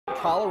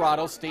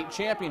Colorado state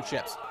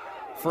championships.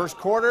 First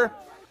quarter,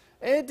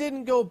 it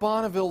didn't go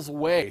Bonneville's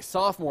way.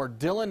 Sophomore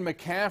Dylan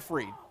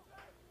McCaffrey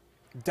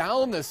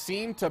down the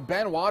seam to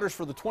Ben Waters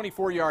for the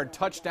 24-yard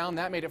touchdown.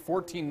 That made it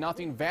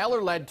 14-0.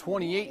 Valor led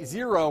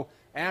 28-0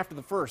 after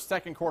the first.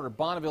 Second quarter,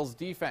 Bonneville's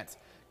defense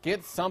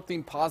gets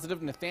something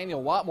positive.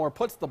 Nathaniel Watmore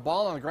puts the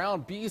ball on the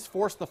ground. Bees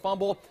force the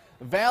fumble.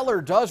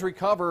 Valor does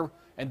recover,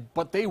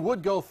 but they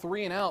would go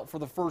 3 and out for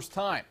the first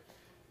time.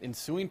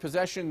 Ensuing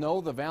possession,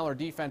 though, the Valor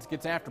defense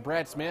gets after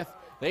Brad Smith.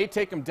 They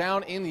take him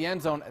down in the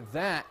end zone.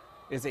 That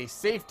is a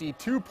safety.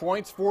 2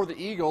 points for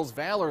the Eagles.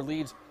 Valor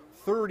leads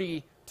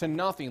 30-0.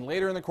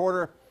 Later in the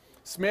quarter,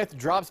 Smith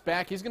drops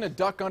back. He's going to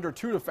duck under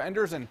 2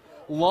 defenders and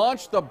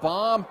launch the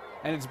bomb,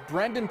 and it's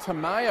Brendan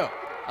Tamayo.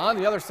 On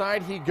the other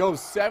side, he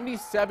goes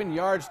 77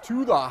 yards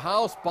to the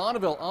house.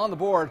 Bonneville on the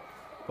board,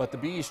 but the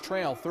Bees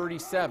trail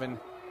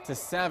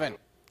 37-7.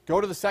 Go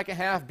to the second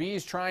half.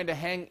 Bees trying to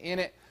hang in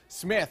it.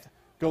 Smith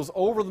goes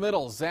over the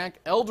middle.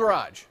 Zach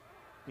Eldraj,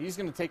 he's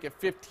going to take it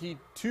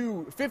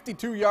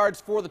 52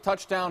 yards for the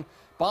touchdown.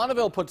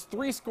 Bonneville puts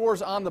 3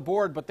 scores on the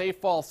board, but they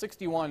fall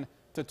 61-20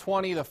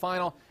 the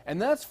final.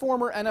 And that's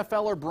former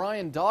NFLer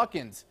Brian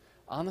Dawkins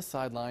on the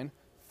sideline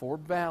for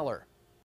Valor.